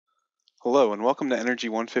Hello and welcome to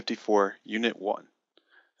NRG154 Unit 1.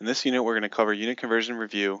 In this unit we're going to cover unit conversion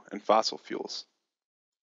review and fossil fuels.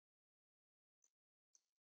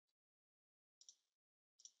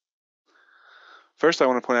 First I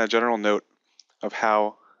want to point out a general note of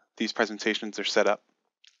how these presentations are set up.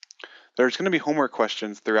 There's going to be homework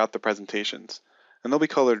questions throughout the presentations, and they'll be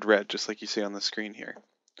colored red just like you see on the screen here.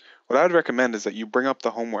 What I would recommend is that you bring up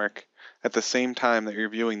the homework at the same time that you're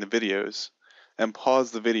viewing the videos and pause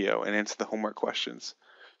the video and answer the homework questions.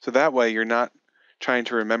 So that way you're not trying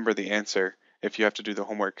to remember the answer if you have to do the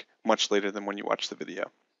homework much later than when you watch the video.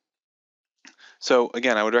 So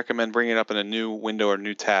again, I would recommend bringing it up in a new window or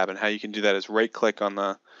new tab, and how you can do that is right-click on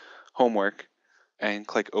the homework and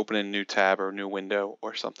click open in new tab or new window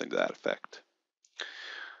or something to that effect.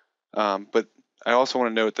 But I also want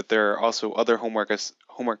to note that there are also other homework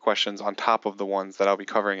questions on top of the ones that I'll be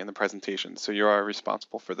covering in the presentation, so you are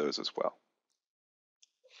responsible for those as well.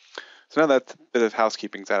 So now that bit of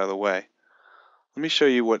housekeeping's out of the way, let me show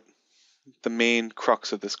you what the main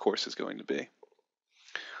crux of this course is going to be.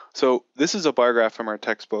 So this is a bar graph from our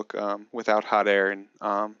textbook, Without Hot Air,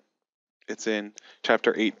 and it's in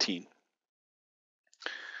chapter 18.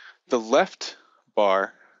 The left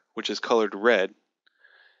bar, which is colored red,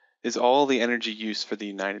 is all the energy use for the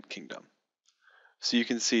United Kingdom. So you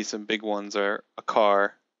can see some big ones are a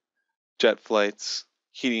car, jet flights,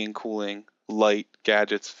 heating and cooling, light,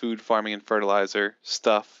 gadgets, food, farming and fertilizer,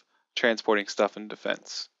 stuff, transporting stuff, and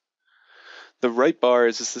defense. The right bar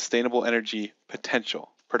is the sustainable energy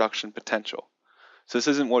potential, production potential. So this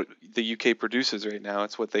isn't what the UK produces right now,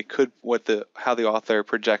 it's what they could, how the author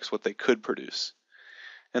projects what they could produce.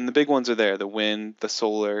 And the big ones are there: the wind, the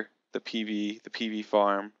solar, the PV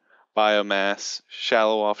farm, biomass,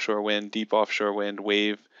 shallow offshore wind, deep offshore wind,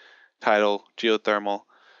 wave, tidal, geothermal.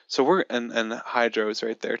 So and hydro is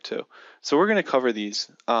right there too. So we're going to cover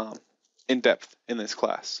these in depth in this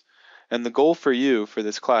class. And the goal for you for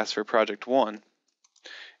this class for Project 1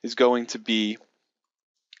 is going to be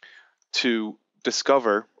to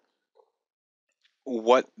discover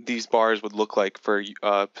what these bars would look like for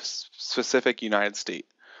a specific United State.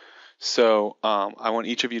 So I want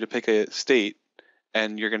each of you to pick a state,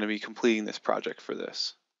 and you're going to be completing this project for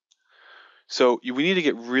this. So we need to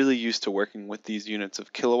get really used to working with these units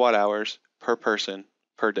of kilowatt hours per person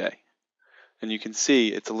per day. And you can see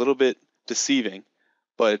it's a little bit deceiving,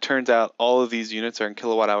 but it turns out all of these units are in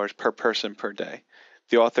kilowatt hours per person per day.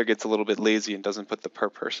 The author gets a little bit lazy and doesn't put the per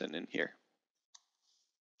person in here.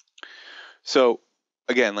 So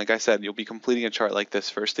again, like I said, you'll be completing a chart like this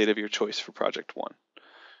for a state of your choice for Project 1.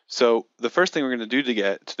 So the first thing we're going to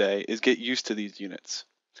do today is get used to these units.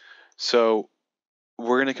 So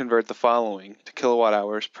we're going to convert the following to kilowatt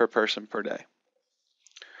hours per person per day.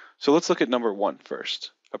 So let's look at number 1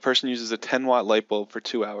 first. A person uses a 10-watt light bulb for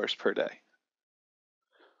 2 hours per day.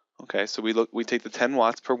 Okay, so we take the 10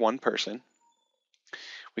 watts per one person,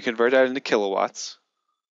 we convert that into kilowatts,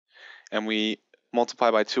 and we multiply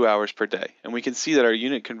by 2 hours per day. And we can see that our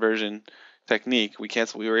unit conversion technique, we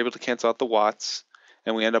were able to cancel out the watts,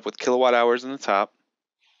 and we end up with kilowatt hours on the top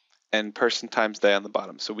and person times day on the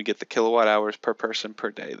bottom. So we get the kilowatt hours per person per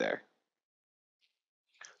day there.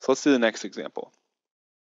 So let's do the next example.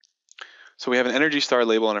 So we have an Energy Star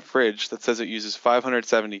label on a fridge that says it uses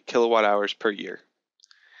 570 kilowatt hours per year.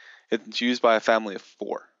 It's used by a family of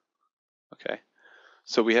 4. Okay,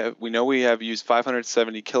 so we know we have used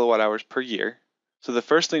 570 kilowatt hours per year. So the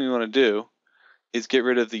first thing we want to do is get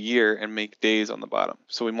rid of the year and make days on the bottom.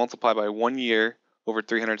 So we multiply by 1 year over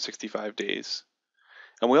 365 days.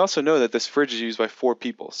 And we also know that this fridge is used by 4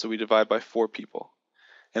 people, so we divide by 4 people.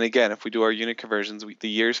 And again, if we do our unit conversions, the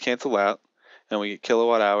years cancel out, and we get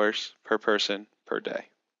kilowatt hours per person per day.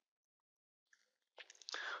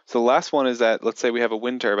 So the last one is that, let's say we have a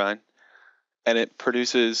wind turbine, and it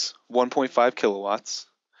produces 1.5 kilowatts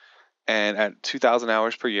and at 2,000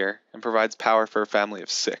 hours per year and provides power for a family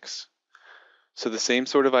of 6. So the same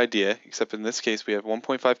sort of idea, except in this case we have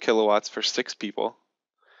 1.5 kilowatts for 6 people,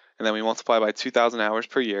 and then we multiply by 2,000 hours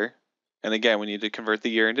per year. And again, we need to convert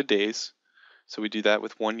the year into days. So we do that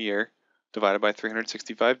with 1 year divided by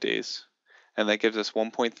 365 days. And that gives us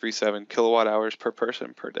 1.37 kilowatt hours per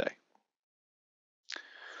person per day.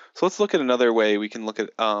 So let's look at another way we can look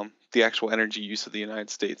at the actual energy use of the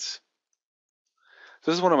United States.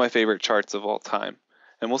 So this is one of my favorite charts of all time.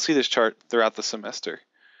 And we'll see this chart throughout the semester.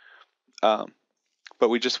 But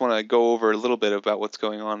we just want to go over a little bit about what's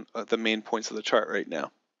going on, the main points of the chart right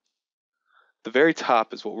now. The very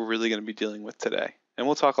top is what we're really going to be dealing with today. And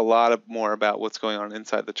we'll talk a lot more about what's going on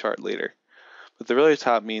inside the chart later. But the really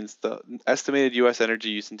top means the estimated U.S. energy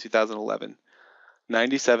use in 2011,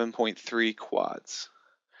 97.3 quads.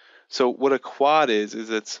 So what a quad is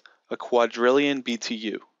it's a quadrillion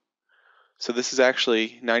BTU. So this is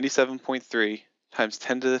actually 97.3 times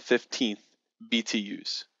 10 to the 15th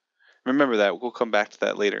BTUs. Remember that. We'll come back to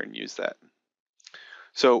that later and use that.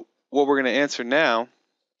 So what we're going to answer now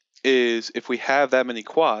is if we have that many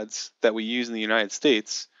quads that we use in the United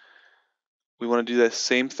States, we want to do the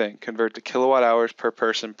same thing, convert to kilowatt hours per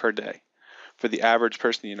person per day for the average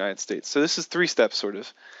person in the United States. So this is 3 steps sort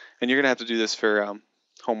of, and you're going to have to do this for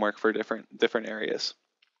homework for different areas.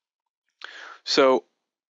 So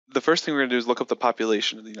the first thing we're going to do is look up the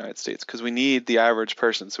population of the United States because we need the average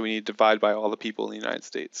person, so we need to divide by all the people in the United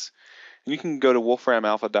States. And you can go to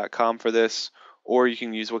wolframalpha.com for this, or you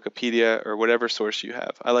can use Wikipedia or whatever source you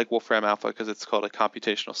have. I like Wolfram Alpha because it's called a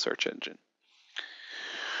computational search engine.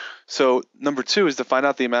 So number 2 is to find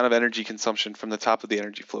out the amount of energy consumption from the top of the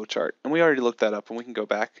energy flow chart. And we already looked that up, and we can go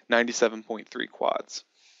back 97.3 quads.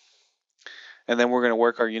 And then we're going to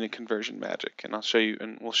work our unit conversion magic, and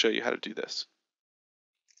we'll show you how to do this.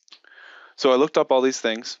 So I looked up all these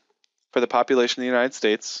things for the population of the United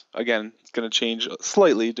States. Again, it's going to change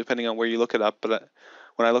slightly depending on where you look it up, but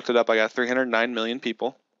when I looked it up, I got 309 million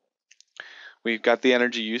people. We've got the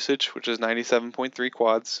energy usage, which is 97.3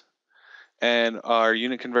 quads. And our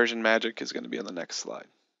unit conversion magic is going to be on the next slide.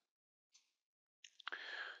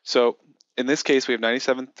 So in this case, we have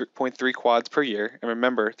 97.3 quads per year. And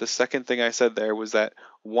remember, the second thing I said there was that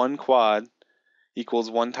 1 quad equals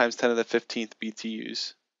 1 times 10 to the 15th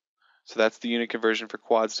BTUs. So that's the unit conversion for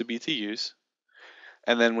quads to BTUs.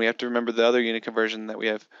 And then we have to remember the other unit conversion that we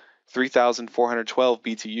have 3,412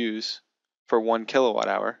 BTUs for 1 kilowatt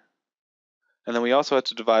hour. And then we also have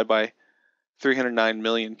to divide by 309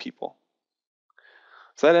 million people.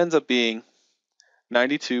 So that ends up being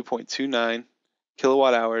 92.29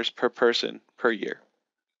 kilowatt hours per person per year.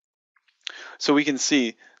 So we can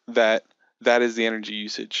see that that is the energy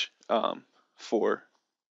usage for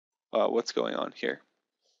what's going on here.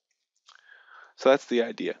 So that's the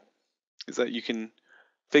idea, is that you can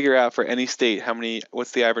figure out for any state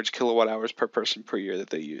what's the average kilowatt hours per person per year that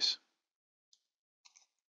they use.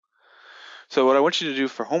 So what I want you to do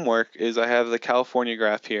for homework is I have the California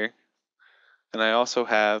graph here, and I also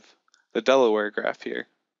have the Delaware graph here.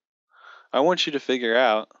 I want you to figure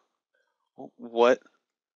out what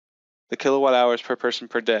the kilowatt hours per person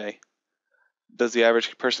per day does the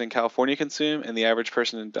average person in California consume and the average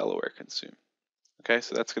person in Delaware consume. Okay,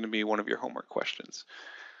 so that's going to be one of your homework questions.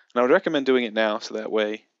 And I would recommend doing it now so that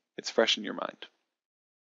way it's fresh in your mind.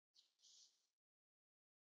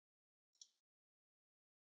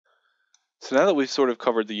 So now that we've sort of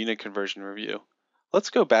covered the unit conversion review,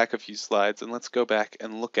 let's go back a few slides and let's go back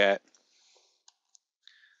and look at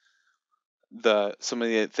some of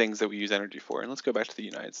the things that we use energy for. And let's go back to the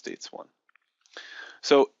United States one.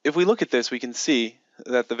 So if we look at this, we can see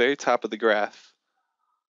that the very top of the graph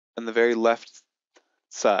and the very left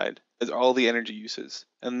side is all the energy uses.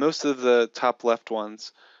 And most of the top left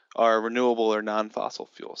ones are renewable or non-fossil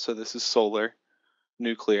fuels. So this is solar,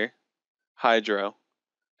 nuclear, hydro,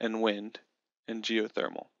 and wind, and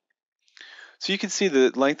geothermal. So you can see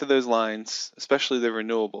the length of those lines, especially the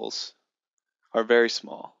renewables, are very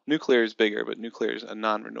small. Nuclear is bigger, but nuclear is a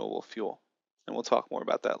non-renewable fuel. And we'll talk more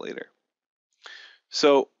about that later.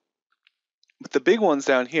 So with the big ones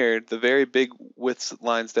down here, the very big width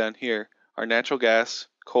lines down here are natural gas,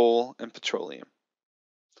 coal, and petroleum.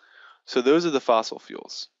 So those are the fossil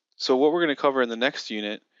fuels. So what we're going to cover in the next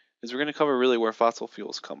unit is we're going to cover really where fossil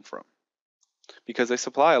fuels come from, because they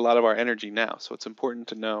supply a lot of our energy now. So it's important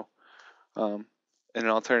to know in an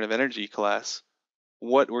alternative energy class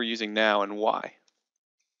what we're using now and why.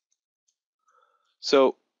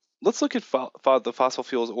 So let's look at the fossil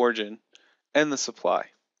fuels origin and the supply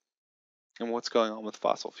and what's going on with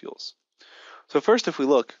fossil fuels. So first, if we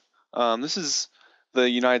look, this is the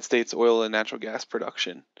United States oil and natural gas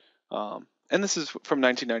production. And this is from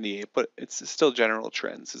 1998, but it's still general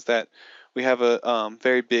trends, is that we have a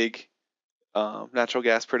very big natural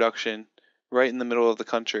gas production right in the middle of the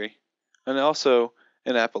country, and also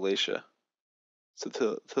in Appalachia, so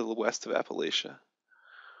to the west of Appalachia.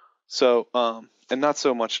 So, and not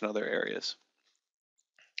so much in other areas.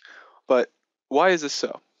 But why is this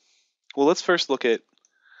so? Well, let's first look at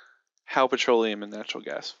how petroleum and natural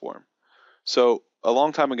gas form. So a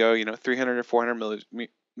long time ago, 300 or 400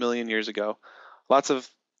 million years ago, lots of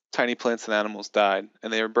tiny plants and animals died,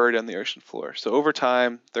 and they were buried on the ocean floor. So over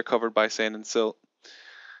time, they're covered by sand and silt,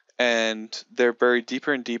 and they're buried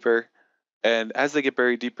deeper and deeper. And as they get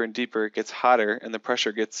buried deeper and deeper, it gets hotter, and the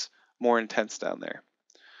pressure gets more intense down there.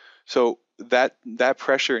 So that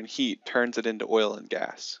pressure and heat turns it into oil and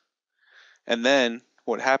gas. And then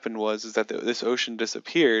what happened was that this ocean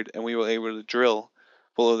disappeared, and we were able to drill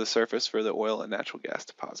below the surface for the oil and natural gas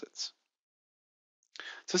deposits.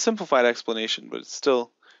 It's a simplified explanation, but it's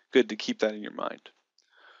still good to keep that in your mind.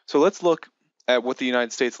 So let's look at what the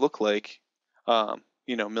United States looked like,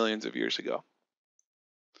 millions of years ago.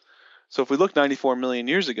 So if we look 94 million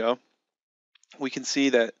years ago, we can see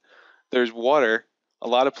that there's water a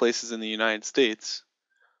lot of places in the United States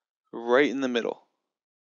right in the middle.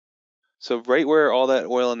 So right where all that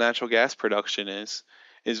oil and natural gas production is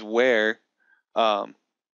where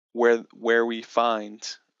we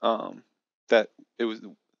find that it was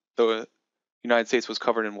the United States was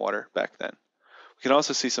covered in water back then. We can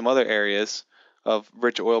also see some other areas of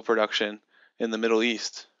rich oil production in the Middle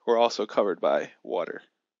East were also covered by water.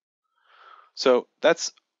 So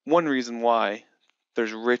that's one reason why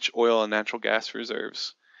there's rich oil and natural gas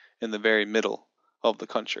reserves in the very middle of the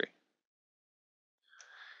country.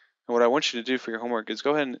 And what I want you to do for your homework is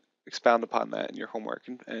go ahead and expound upon that in your homework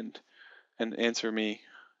and answer me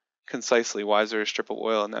concisely, why is there a strip of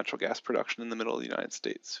oil and natural gas production in the middle of the United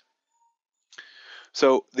States?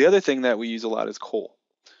 So the other thing that we use a lot is coal.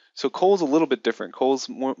 So coal is a little bit different. Coal is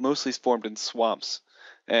mostly formed in swamps,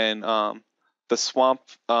 and the swamp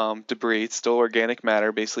debris, it's still organic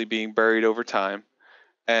matter, basically being buried over time.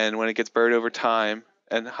 And when it gets buried over time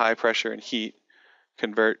and high pressure and heat,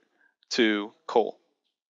 convert to coal.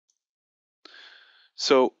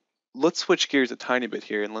 So let's switch gears a tiny bit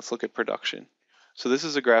here and let's look at production. So this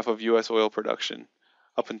is a graph of U.S. oil production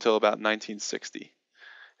up until about 1960.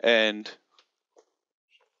 And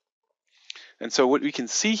so what we can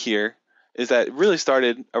see here is that it really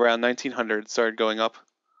started around 1900, started going up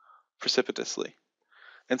precipitously.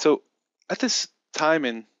 And so at this time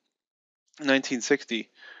in 1960,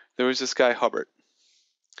 there was this guy Hubbard.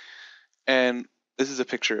 And this is a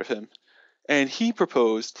picture of him. And he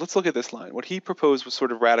proposed, let's look at this line. What he proposed was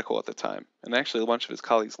sort of radical at the time. And actually a bunch of his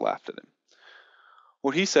colleagues laughed at him.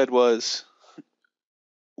 What he said was,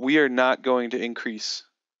 we are not going to increase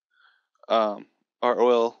our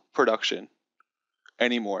oil production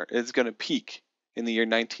anymore. It's going to peak in the year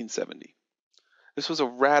 1970. This was a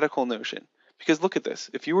radical notion. Because look at this.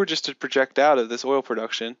 If you were just to project out of this oil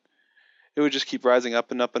production, it would just keep rising up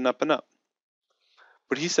and up and up and up.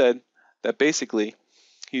 But he said that basically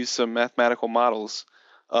he used some mathematical models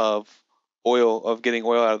of getting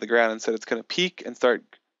oil out of the ground and said it's going to peak and start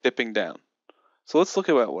dipping down. So let's look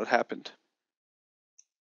at what happened.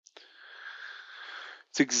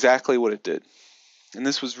 It's exactly what it did. And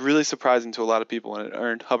this was really surprising to a lot of people, and it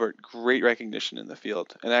earned Hubbard great recognition in the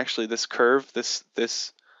field. And actually this curve,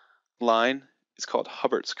 this line is called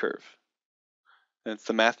Hubbard's curve. And it's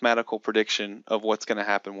the mathematical prediction of what's going to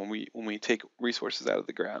happen when we take resources out of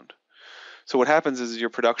the ground. So what happens is your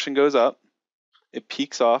production goes up, it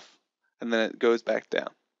peaks off, and then it goes back down.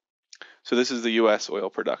 So this is the U.S. oil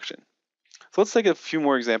production. So let's take a few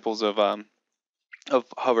more examples of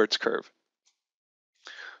Hubbard's curve.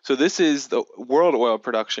 So this is the world oil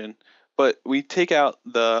production, but we take out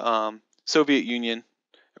the Soviet Union,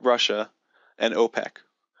 Russia, and OPEC,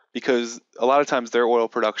 because a lot of times their oil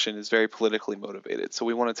production is very politically motivated. So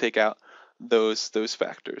we want to take out those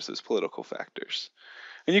factors, those political factors.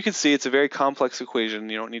 And you can see it's a very complex equation.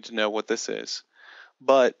 You don't need to know what this is.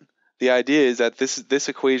 But the idea is that this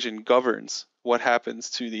equation governs what happens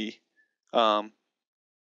to the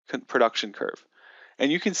production curve.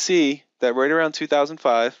 And you can see that right around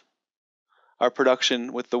 2005, our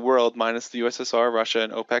production with the world minus the USSR, Russia,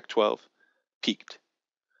 and OPEC 12 peaked.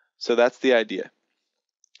 So that's the idea,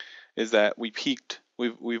 is that we peaked.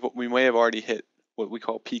 We may have already hit what we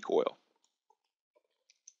call peak oil.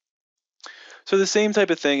 So the same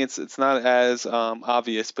type of thing, it's not as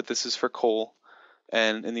obvious, but this is for coal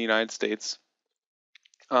and in the United States.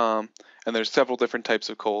 And there's several different types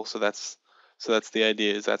of coal, so that's the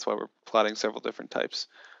idea, is that's why we're plotting several different types.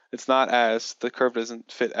 It's not as, the curve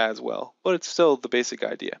doesn't fit as well, but it's still the basic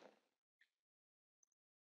idea.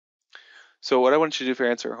 So what I want you to do for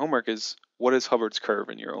your answer homework is, what is Hubbard's curve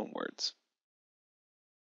in your own words?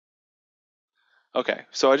 Okay,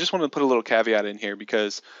 so I just want to put a little caveat in here,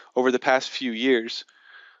 because over the past few years,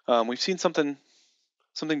 we've seen something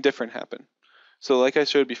different happen. So like I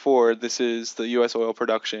showed before, this is the U.S. oil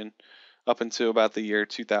production up until about the year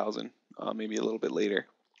 2000, maybe a little bit later.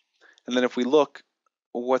 And then if we look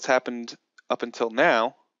what's happened up until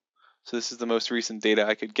now, so this is the most recent data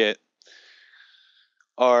I could get,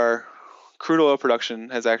 our crude oil production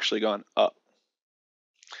has actually gone up.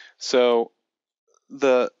 So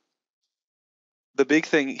the big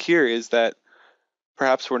thing here is that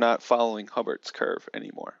perhaps we're not following Hubbard's curve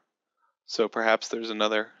anymore. So perhaps there's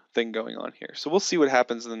another thing going on here. So we'll see what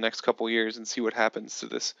happens in the next couple years and see what happens to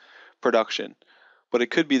this production. But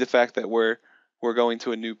it could be the fact that we're going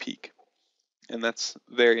to a new peak, and that's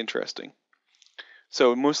very interesting.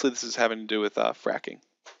 So mostly this is having to do with fracking.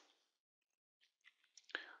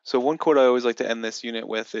 So one quote I always like to end this unit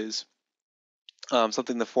with is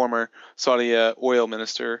something the former Saudi oil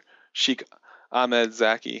minister Sheikh Ahmed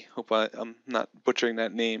Zaki, hope I'm not butchering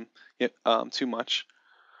that name too much.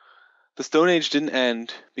 The Stone Age didn't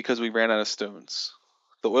end because we ran out of stones.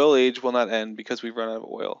 The oil age will not end because we've run out of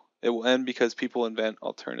oil. It will end because people invent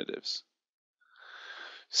alternatives.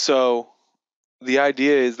 So the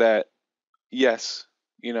idea is that, yes,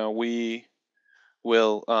 we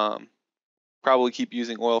will probably keep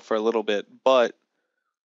using oil for a little bit, but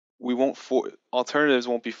we won't alternatives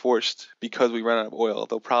won't be forced because we run out of oil.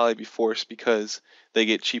 They'll probably be forced because they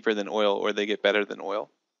get cheaper than oil or they get better than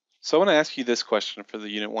oil. So I want to ask you this question for the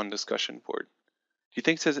Unit 1 discussion board. Do you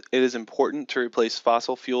think it is important to replace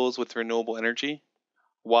fossil fuels with renewable energy?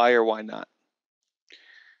 Why or why not?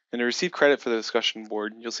 And to receive credit for the discussion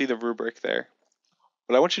board, you'll see the rubric there.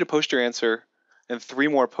 But I want you to post your answer in 3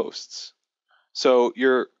 more posts. So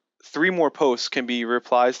your 3 more posts can be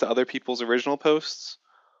replies to other people's original posts,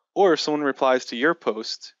 or if someone replies to your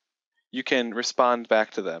post, you can respond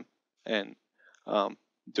back to them and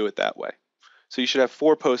do it that way. So you should have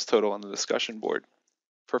 4 posts total on the discussion board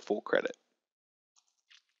for full credit.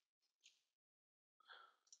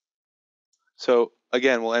 So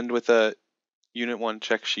again, we'll end with a Unit 1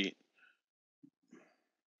 check sheet.